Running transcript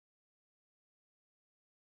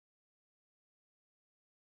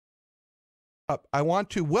I want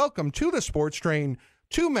to welcome to the Sports Train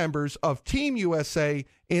two members of Team USA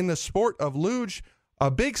in the sport of luge. A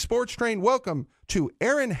big Sports Train welcome to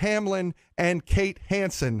Erin Hamlin and Kate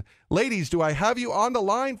Hansen. Ladies, do I have you on the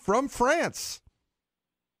line from France?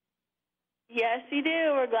 Yes, you do.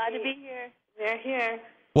 We're glad to be here. We're here.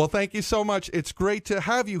 Well, thank you so much. It's great to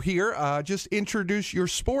have you here. Just introduce your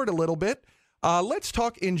sport a little bit. Let's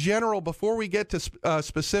talk in general before we get to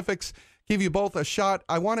specifics. Give you both a shot.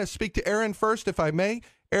 I want to speak to Erin first, if I may.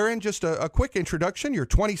 Erin, just a quick introduction. You're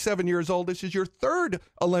 27 years old. This is your third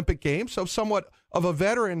Olympic Games, so somewhat of a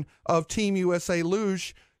veteran of Team USA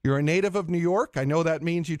Luge. You're a native of New York. I know that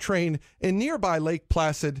means you train in nearby Lake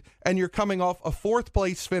Placid, and you're coming off a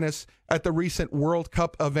fourth-place finish at the recent World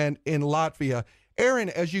Cup event in Latvia. Erin,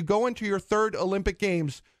 as you go into your third Olympic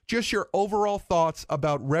Games, just your overall thoughts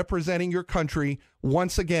about representing your country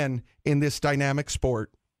once again in this dynamic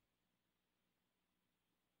sport.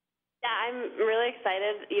 Yeah, I'm really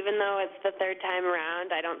excited. Even though it's the third time around,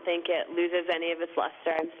 I don't think it loses any of its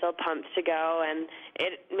luster. I'm still pumped to go, and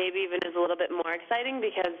it maybe even is a little bit more exciting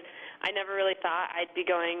because I never really thought I'd be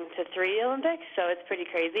going to 3 Olympics, so it's pretty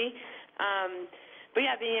crazy. But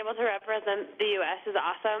yeah, being able to represent the U.S. is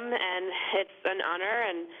awesome, and it's an honor,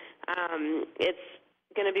 and it's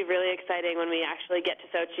going to be really exciting when we actually get to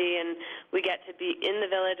Sochi and we get to be in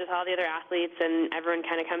the village with all the other athletes, and everyone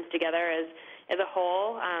kind of comes together as a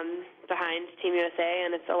whole behind Team USA,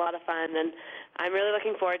 and it's a lot of fun, and I'm really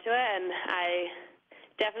looking forward to it, and I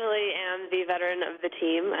definitely am the veteran of the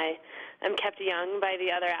team. I am kept young by the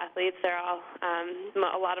other athletes. They're all,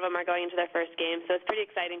 a lot of them are going into their first game, so it's pretty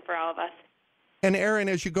exciting for all of us. And Erin,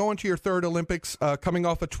 as you go into your third Olympics, coming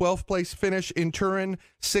off a 12th place finish in Turin,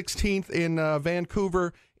 16th in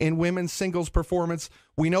Vancouver in women's singles performance,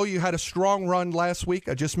 we know you had a strong run last week.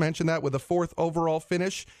 I just mentioned that with a 4th overall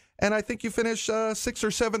finish. And I think you finished 6th or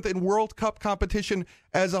 7th in World Cup competition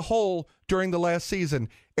as a whole during the last season.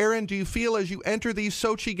 Erin, do you feel as you enter these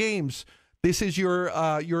Sochi Games, this is you're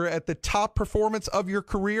at the top performance of your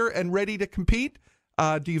career and ready to compete?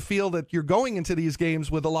 Do you feel that you're going into these games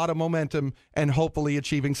with a lot of momentum and hopefully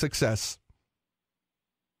achieving success?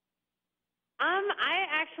 I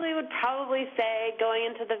actually would probably say going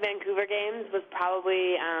into the Vancouver Games was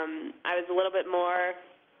probably, I was a little bit more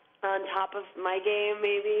on top of my game,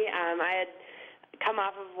 maybe. I had come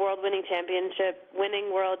off of winning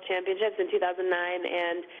world championships in 2009,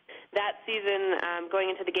 and that season, going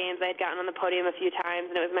into the games, I had gotten on the podium a few times,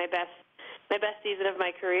 and it was my best season of my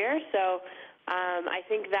career. So I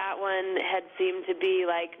think that one had seemed to be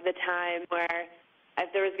like the time where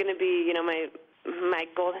if there was going to be, my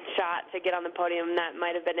golden shot to get on the podium, that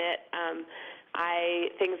might have been it.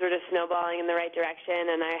 Things were just snowballing in the right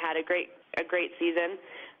direction, and I had a great season.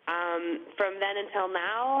 From then until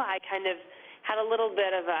now, I kind of had a little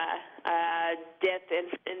bit of a dip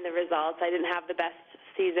in the results. I didn't have the best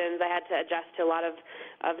seasons. I had to adjust to a lot of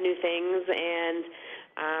new things, and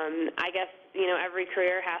I guess, every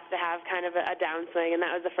career has to have kind of a downswing, and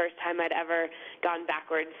that was the first time I'd ever gone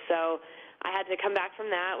backwards. So I had to come back from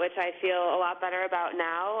that, which I feel a lot better about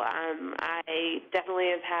now. I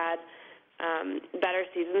definitely have had better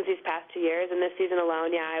seasons these past 2 years, and this season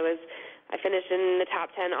alone, I finished in the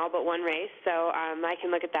top 10 all but one race, so I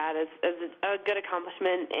can look at that as a good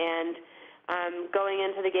accomplishment, and going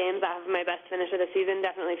into the games, I have my best finish of the season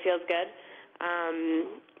definitely feels good.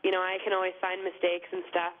 I can always find mistakes and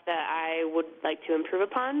stuff that I would like to improve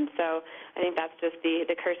upon, so I think that's just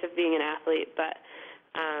the curse of being an athlete, but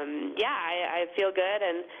I feel good,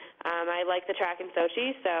 and I like the track in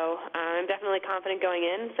Sochi, so I'm definitely confident going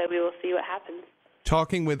in, so we will see what happens.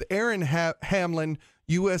 Talking with Erin Hamlin,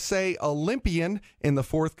 USA Olympian in the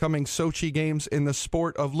forthcoming Sochi Games in the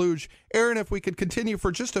sport of luge. Erin, if we could continue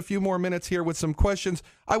for just a few more minutes here with some questions,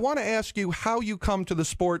 I want to ask you how you come to the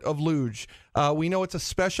sport of luge. We know it's a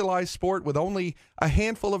specialized sport with only a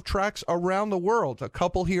handful of tracks around the world, a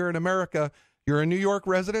couple here in America. You're a New York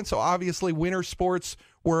resident, so obviously winter sports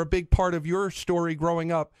were a big part of your story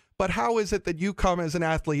growing up. But how is it that you come as an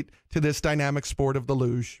athlete to this dynamic sport of the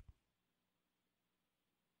luge?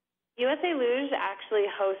 USA Luge actually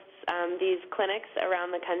hosts these clinics around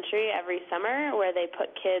the country every summer where they put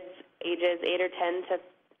kids ages 8 or 10 to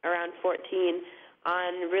around 14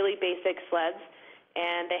 on really basic sleds,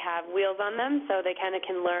 and they have wheels on them, so they kind of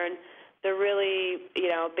can learn the really,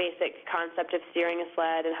 basic concept of steering a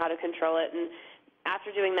sled and how to control it. And after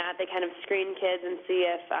doing that, they kind of screen kids and see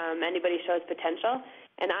if anybody shows potential.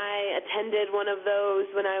 And I attended one of those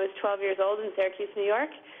when I was 12 years old in Syracuse, New York.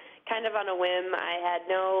 Kind of on a whim. I had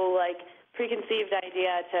no preconceived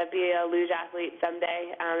idea to be a luge athlete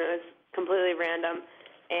someday. It was completely random,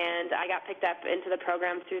 and I got picked up into the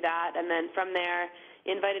program through that. And then from there,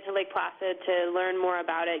 invited to Lake Placid to learn more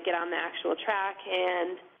about it, get on the actual track,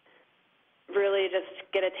 and really just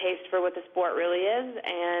get a taste for what the sport really is.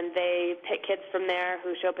 And they pick kids from there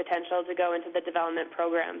who show potential to go into the development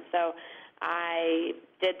program. So I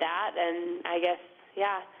did that, and I guess,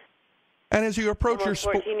 yeah. And as you approach your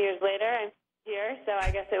 14 years later, I'm here, so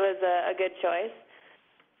I guess it was a good choice.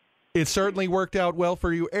 It certainly worked out well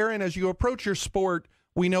for you. Erin, as you approach your sport,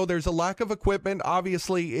 we know there's a lack of equipment.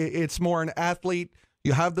 Obviously, it's more an athlete.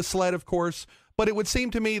 You have the sled, of course. But it would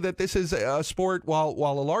seem to me that this is a sport, while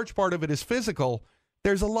a large part of it is physical,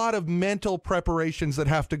 there's a lot of mental preparations that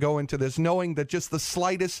have to go into this, knowing that just the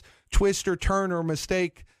slightest twist or turn or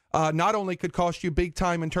mistake not only could cost you big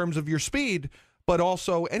time in terms of your speed, but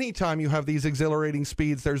also anytime you have these exhilarating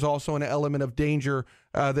speeds, there's also an element of danger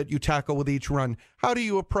that you tackle with each run. How do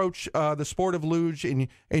you approach the sport of luge in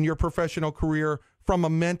your professional career from a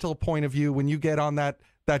mental point of view when you get on that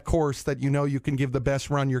course that you know you can give the best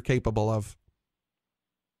run you're capable of?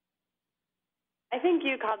 I think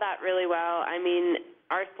you called that really well. I mean,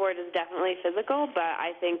 our sport is definitely physical, but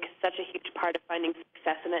I think such a huge part of finding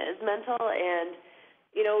success in it is mental. And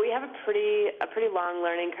you know, we have a pretty long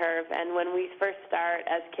learning curve, and when we first start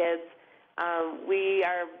as kids, we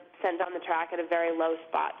are sent on the track at a very low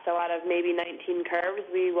spot. So out of maybe 19 curves,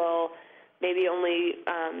 we will maybe only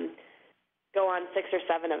go on 6 or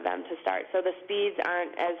 7 of them to start. So the speeds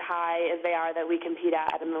aren't as high as they are that we compete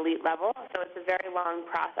at an elite level. So it's a very long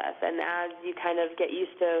process, and as you kind of get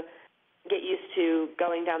used to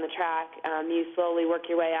going down the track, you slowly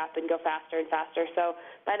work your way up and go faster and faster. So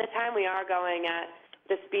by the time we are going at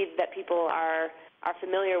the speeds that people are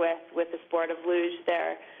familiar with the sport of luge,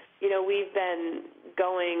 we've been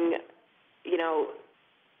going,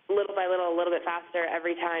 little by little, a little bit faster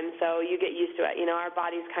every time, so you get used to it. Our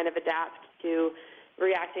bodies kind of adapt to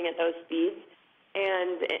reacting at those speeds.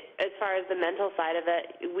 And as far as the mental side of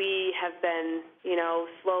it, we have been,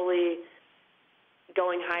 slowly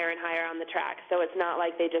going higher and higher on the track. So it's not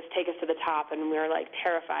like they just take us to the top and we're like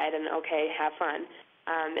terrified and okay, have fun.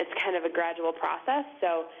 It's kind of a gradual process.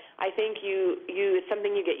 So I think it's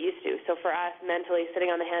something you get used to. So for us, mentally sitting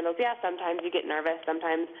on the handles, yeah, sometimes you get nervous.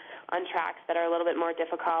 Sometimes on tracks that are a little bit more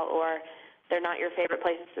difficult or they're not your favorite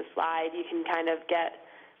places to slide, you can kind of get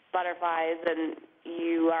butterflies and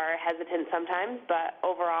you are hesitant sometimes. But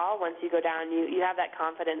overall, once you go down, you have that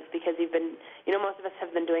confidence because you've been, most of us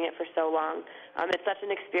have been doing it for so long. It's such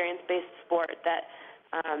an experience-based sport that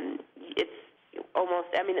it's almost,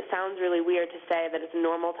 it sounds really weird to say that it's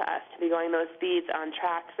normal to us to be going those speeds on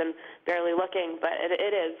tracks and barely looking, but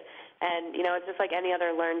it is. And, it's just like any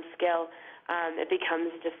other learned skill. It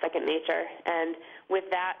becomes just second nature. And with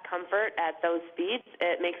that comfort at those speeds,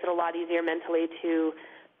 it makes it a lot easier mentally to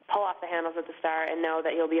pull off the handles at the start and know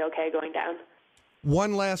that you'll be okay going down.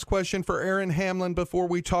 One last question for Erin Hamlin before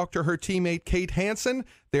we talk to her teammate Kate Hansen.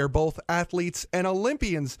 They're both athletes and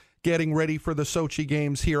Olympians getting ready for the Sochi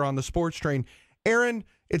Games here on the Sports Train. Erin,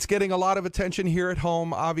 it's getting a lot of attention here at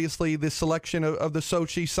home. Obviously, the selection of the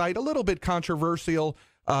Sochi site, a little bit controversial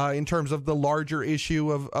in terms of the larger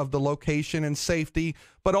issue of the location and safety.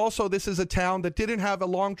 But also, this is a town that didn't have a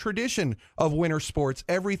long tradition of winter sports.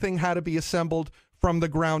 Everything had to be assembled from the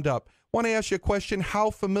ground up. I want to ask you a question.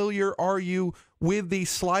 How familiar are you with the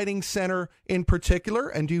sliding center in particular,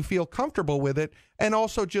 and do you feel comfortable with it? And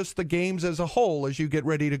also just the games as a whole as you get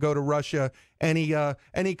ready to go to Russia.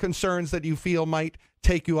 Any concerns that you feel might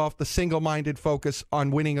take you off the single-minded focus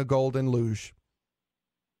on winning a gold in luge?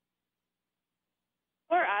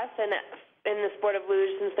 For us, and in the sport of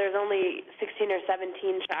luge, since there's only 16 or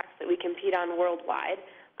 17 tracks that we compete on worldwide,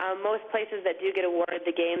 most places that do get awarded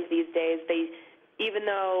the games these days, even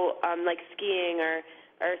though like skiing or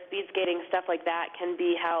speed skating, stuff like that can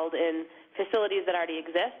be held in facilities that already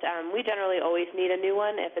exist, we generally always need a new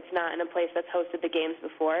one if it's not in a place that's hosted the games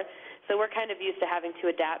before. So we're kind of used to having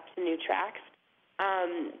to adapt to new tracks.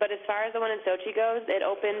 But as far as the one in Sochi goes, it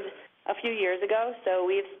opened a few years ago, so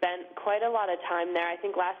we've spent quite a lot of time there. I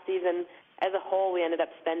think last season as a whole we ended up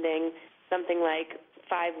spending something like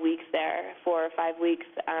 5 weeks there, 4 or 5 weeks.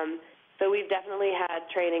 So we've definitely had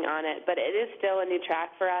training on it, but it is still a new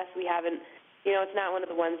track for us. We haven't, it's not one of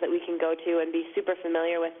the ones that we can go to and be super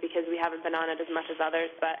familiar with because we haven't been on it as much as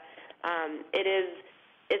others, but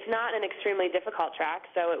it's not an extremely difficult track,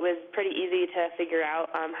 so it was pretty easy to figure out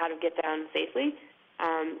how to get down safely.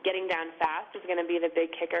 Getting down fast is going to be the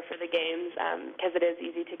big kicker for the games because it is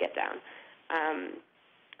easy to get down.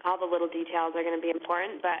 All the little details are going to be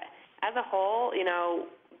important, but as a whole,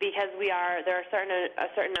 because there are a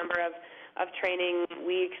certain number of of training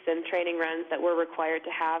weeks and training runs that we're required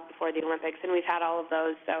to have before the Olympics, and we've had all of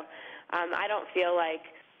those. So I don't feel like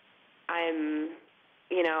I'm,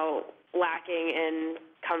 lacking in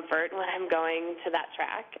comfort when I'm going to that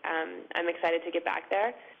track. I'm excited to get back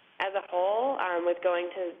there. As a whole, with going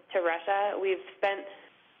to Russia, we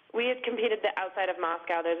had competed outside of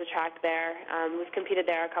Moscow. There's a track there. We've competed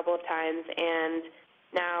there a couple of times, and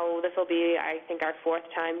now this will be, I think, our fourth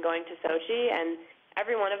time going to Sochi, and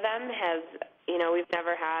every one of them has, we've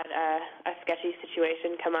never had a sketchy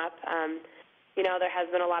situation come up. There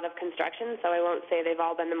has been a lot of construction, so I won't say they've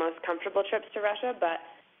all been the most comfortable trips to Russia, but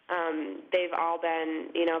they've all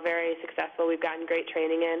been, very successful. We've gotten great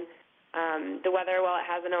training in. The weather, while it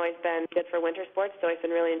hasn't always been good for winter sports, it's always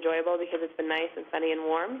been really enjoyable because it's been nice and sunny and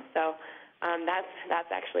warm. So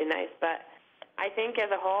that's actually nice. But I think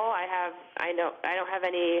as a whole, I don't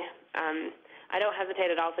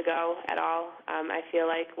hesitate at all to go at all. I feel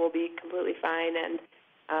like we'll be completely fine, and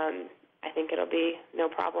I think it'll be no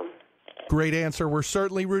problem. Great answer. We're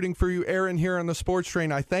certainly rooting for you, Erin, here on the Sports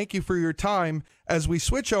Train. I thank you for your time as we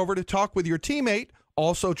switch over to talk with your teammate,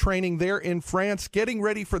 also training there in France, getting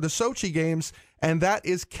ready for the Sochi Games, and that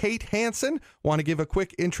is Kate Hansen. Want to give a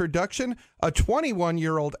quick introduction. A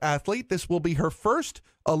 21-year-old athlete. This will be her first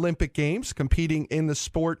Olympic Games, competing in the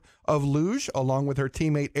sport of luge, along with her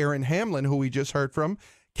teammate Erin Hamlin, who we just heard from.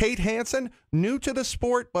 Kate Hansen, new to the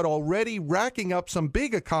sport, but already racking up some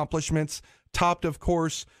big accomplishments, topped, of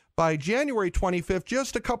course, by January 25th,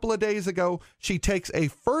 just a couple of days ago. She takes a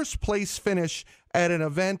first-place finish at an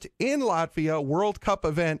event in Latvia, a World Cup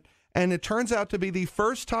event, and it turns out to be the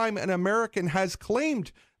first time an American has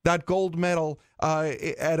claimed that gold medal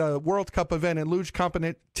at a World Cup event in luge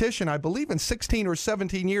competition, I believe in 16 or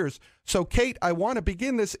 17 years. So, Kate, I want to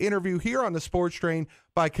begin this interview here on the Sports Train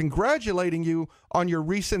by congratulating you on your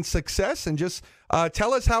recent success, and just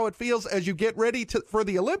tell us how it feels as you get ready for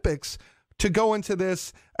the Olympics to go into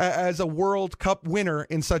this as a World Cup winner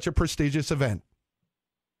in such a prestigious event.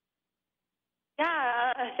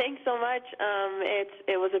 Yeah, thanks so much.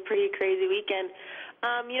 It was a pretty crazy weekend.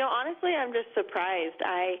 Honestly, I'm just surprised.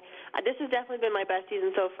 This has definitely been my best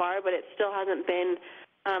season so far, but it still hasn't been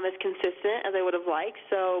as consistent as I would have liked.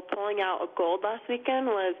 So pulling out a gold last weekend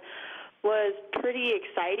was pretty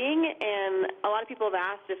exciting, and a lot of people have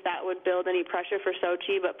asked if that would build any pressure for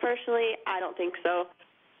Sochi, but personally, I don't think so.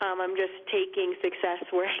 I'm just taking success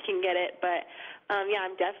where I can get it, but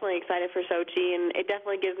I'm definitely excited for Sochi, and it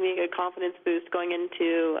definitely gives me a good confidence boost going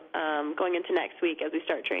into next week as we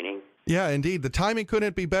start training. Yeah, indeed. The timing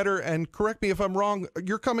couldn't be better, and correct me if I'm wrong,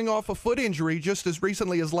 you're coming off a foot injury just as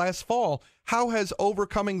recently as last fall. How has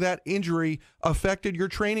overcoming that injury affected your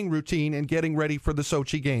training routine and getting ready for the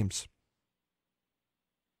Sochi Games?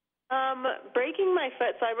 Breaking my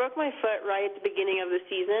foot. So I broke my foot right at the beginning of the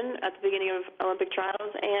season, at the beginning of Olympic trials,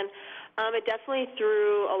 and it definitely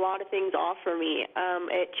threw a lot of things off for me.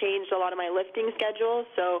 It changed a lot of my lifting schedule,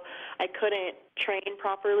 so I couldn't train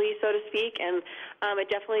properly, so to speak, and it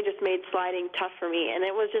definitely just made sliding tough for me. And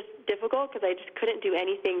it was just difficult because I just couldn't do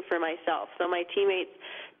anything for myself. So my teammates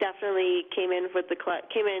definitely came in the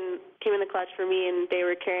clutch for me, and they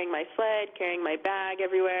were carrying my sled, carrying my bag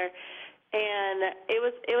everywhere. And it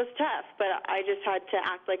was tough, but I just had to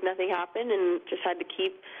act like nothing happened and just had to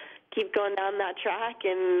keep going down that track,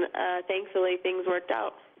 and thankfully things worked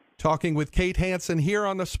out. Talking with Kate Hansen here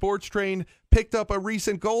on the Sports Train, picked up a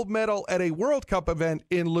recent gold medal at a World Cup event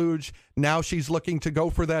in luge. Now she's looking to go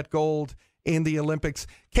for that gold in the Olympics.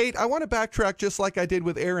 Kate, I want to backtrack just like I did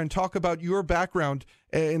with Erin, talk about your background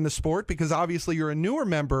in the sport, because obviously you're a newer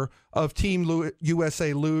member of Team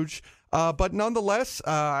USA Luge. But nonetheless,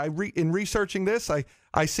 in researching this,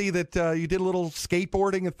 I see that you did a little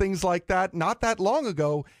skateboarding and things like that not that long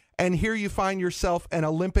ago, and here you find yourself an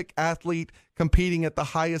Olympic athlete competing at the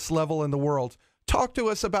highest level in the world. Talk to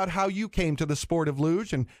us about how you came to the sport of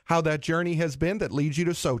luge and how that journey has been that leads you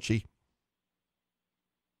to Sochi.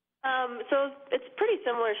 So it's a pretty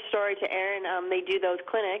similar story to Erin. They do those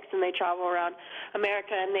clinics, and they travel around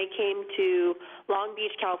America, and they came to Long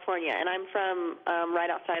Beach, California, and I'm from right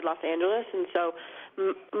outside Los Angeles, and so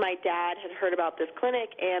my dad had heard about this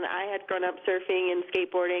clinic, and I had grown up surfing and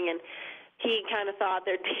skateboarding, and he kind of thought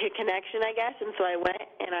there'd be a connection, I guess, and so I went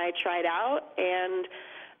and I tried out, and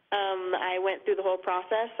I went through the whole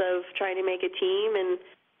process of trying to make a team, and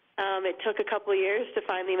it took a couple of years to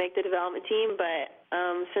finally make the development team, but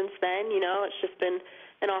since then, it's just been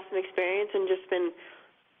an awesome experience, and just been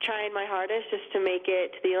trying my hardest just to make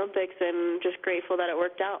it to the Olympics, and just grateful that it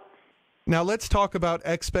worked out. Now let's talk about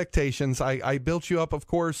expectations. I built you up, of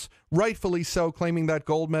course, rightfully so, claiming that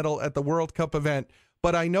gold medal at the World Cup event,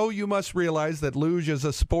 but I know you must realize that luge is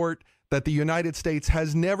a sport that the United States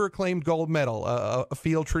has never claimed gold medal, a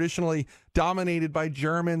field traditionally dominated by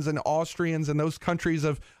Germans and Austrians and those countries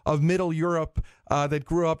of Middle Europe that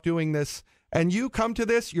grew up doing this. And you come to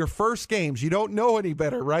this, your first games. You don't know any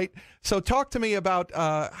better, right? So talk to me about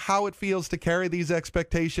how it feels to carry these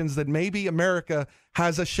expectations that maybe America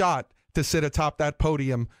has a shot to sit atop that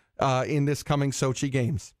podium in this coming Sochi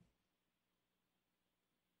Games.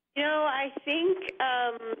 You know, I think,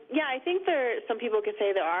 I think some people could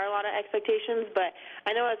say there are a lot of expectations, but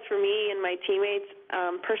I know as for me and my teammates,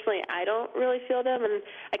 personally, I don't really feel them, and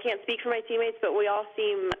I can't speak for my teammates, but we all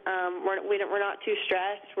seem, we're not too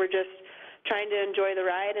stressed. We're just trying to enjoy the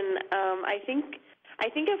ride, and I think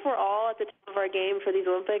if we're all at the top of our game for these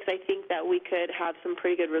Olympics, I think that we could have some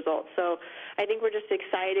pretty good results. So I think we're just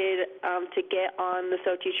excited to get on the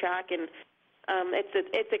Sochi track, and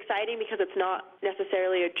it's exciting because it's not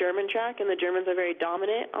necessarily a German track, and the Germans are very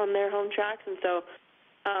dominant on their home tracks, and so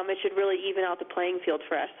it should really even out the playing field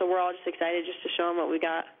for us. So we're all just excited just to show them what we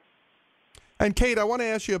got. And Kate, I want to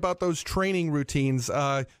ask you about those training routines.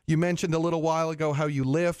 You mentioned a little while ago how you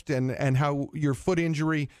lift and how your foot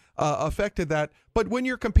injury affected that. But when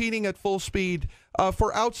you're competing at full speed,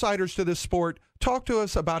 for outsiders to this sport, talk to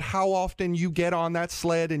us about how often you get on that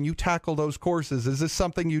sled and you tackle those courses. Is this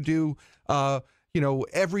something you do,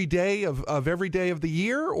 every day of every day of the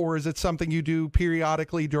year, or is it something you do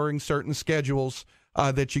periodically during certain schedules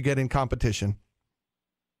that you get in competition?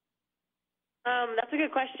 That's a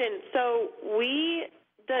good question. So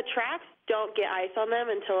the tracks don't get ice on them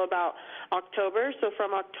until about October. So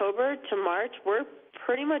from October to March, we're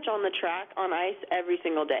pretty much on the track on ice every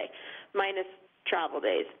single day, minus travel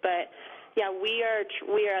days. But yeah, we are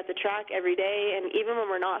at the track every day, and even when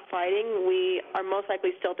we're not fighting, we are most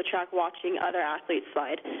likely still at the track watching other athletes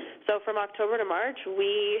slide. So from October to March,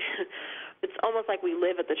 it's almost like we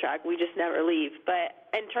live at the track. We just never leave. But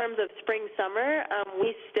in terms of spring, summer,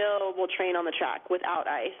 we still will train on the track without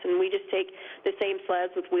ice, and we just take the same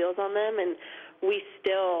sleds with wheels on them, and we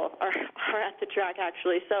still are at the track,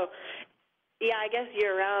 actually. So yeah, I guess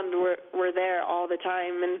year-round we're there all the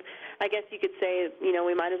time, and I guess you could say,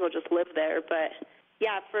 we might as well just live there. But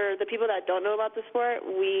yeah, for the people that don't know about the sport,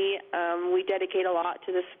 we dedicate a lot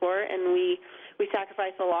to the sport, and we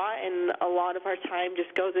sacrifice a lot, and a lot of our time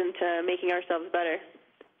just goes into making ourselves better.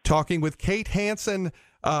 Talking with Kate Hansen,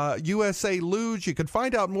 USA Luge. You can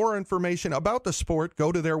find out more information about the sport.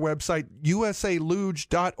 Go to their website,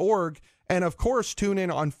 usaluge.org, and of course, tune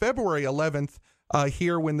in on February 11th.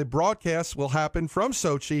 Here when the broadcast will happen from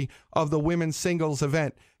Sochi of the women's singles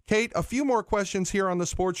event. Kate, a few more questions here on the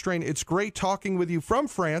Sports Train. It's great talking with you from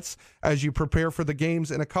France as you prepare for the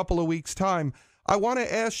games in a couple of weeks' time. I want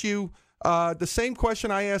to ask you the same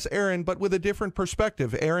question I asked Erin, but with a different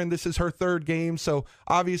perspective. Erin, this is her third game, so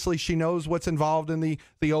obviously she knows what's involved in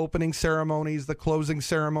the opening ceremonies, the closing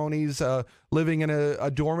ceremonies, living in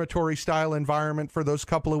a dormitory-style environment for those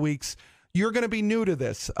couple of weeks. You're going to be new to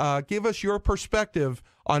this. Give us your perspective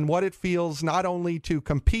on what it feels not only to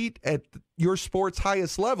compete at your sport's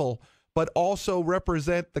highest level, but also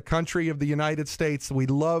represent the country of the United States. We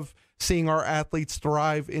love seeing our athletes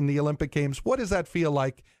thrive in the Olympic Games. What does that feel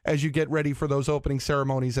like as you get ready for those opening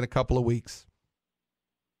ceremonies in a couple of weeks?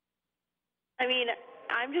 I mean,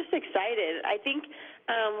 I'm just excited. I think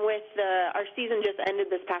our season just ended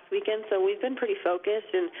this past weekend, so we've been pretty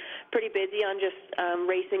focused and pretty busy on just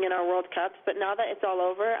racing in our World Cups. But now that it's all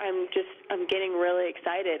over, I'm getting really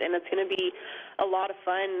excited, and it's going to be a lot of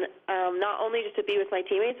fun, not only just to be with my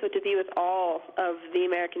teammates, but to be with all of the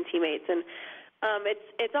American teammates. And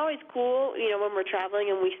it's always cool, when we're traveling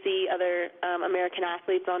and we see other American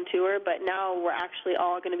athletes on tour. But now we're actually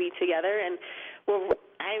all going to be together, and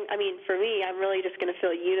for me, I'm really just going to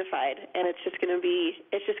feel unified, and it's just going to be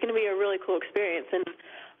a really cool experience. And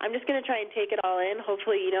I'm just going to try and take it all in.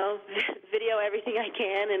 Hopefully, video everything I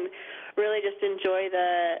can, and really just enjoy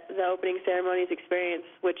the opening ceremonies experience,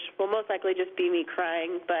 which will most likely just be me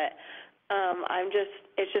crying. But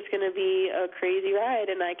it's just going to be a crazy ride,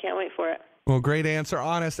 and I can't wait for it. Well, great answer,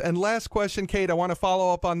 honest. And last question, Kate, I want to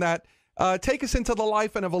follow up on that. Take us into the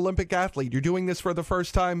life of an Olympic athlete. You're doing this for the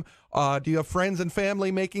first time. Do you have friends and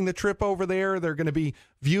family making the trip over there? They're going to be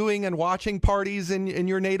viewing and watching parties in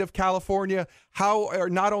your native California.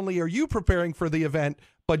 Not only are you preparing for the event,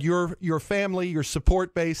 but your family, your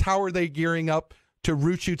support base, how are they gearing up to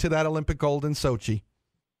root you to that Olympic gold in Sochi?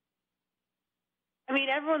 I mean,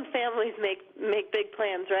 everyone's families make big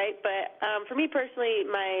plans, right? But for me personally,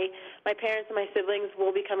 my parents and my siblings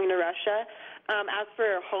will be coming to Russia. As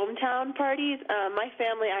for hometown parties, my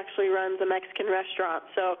family actually runs a Mexican restaurant,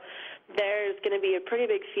 so there's going to be a pretty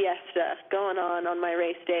big fiesta going on my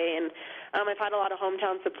race day, and I've had a lot of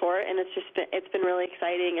hometown support, and it's been really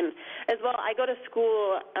exciting. And as well, I go to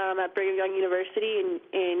school at Brigham Young University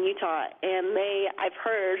in Utah, and I've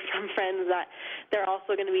heard from friends that they're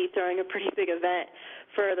also going to be throwing a pretty big event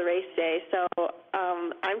for the race day. So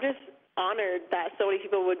I'm just honored that so many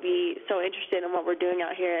people would be so interested in what we're doing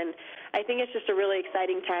out here, and I think it's just a really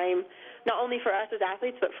exciting time, not only for us as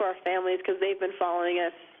athletes, but for our families, because they've been following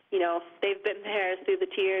us. You know, they've been there through the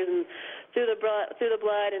tears and through the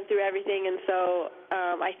blood and through everything, and so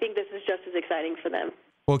I think this is just as exciting for them.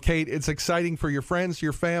 Well, Kate, it's exciting for your friends,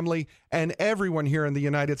 your family, and everyone here in the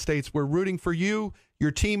United States. We're rooting for you,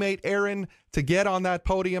 your teammate Erin, to get on that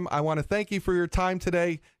podium. I want to thank you for your time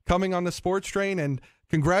today coming on the Sports Train, and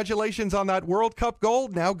congratulations on that World Cup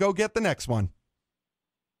gold. Now go get the next one.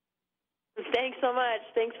 Thanks so much.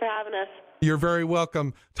 Thanks for having us. You're very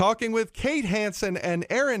welcome. Talking with Kate Hansen and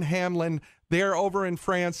Erin Hamlin. They're over in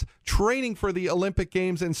France training for the Olympic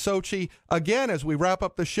Games in Sochi. Again, as we wrap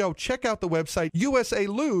up the show, check out the website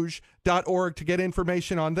usaluge.org to get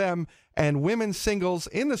information on them. And women's singles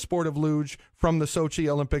in the sport of luge from the Sochi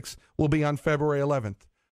Olympics will be on February 11th.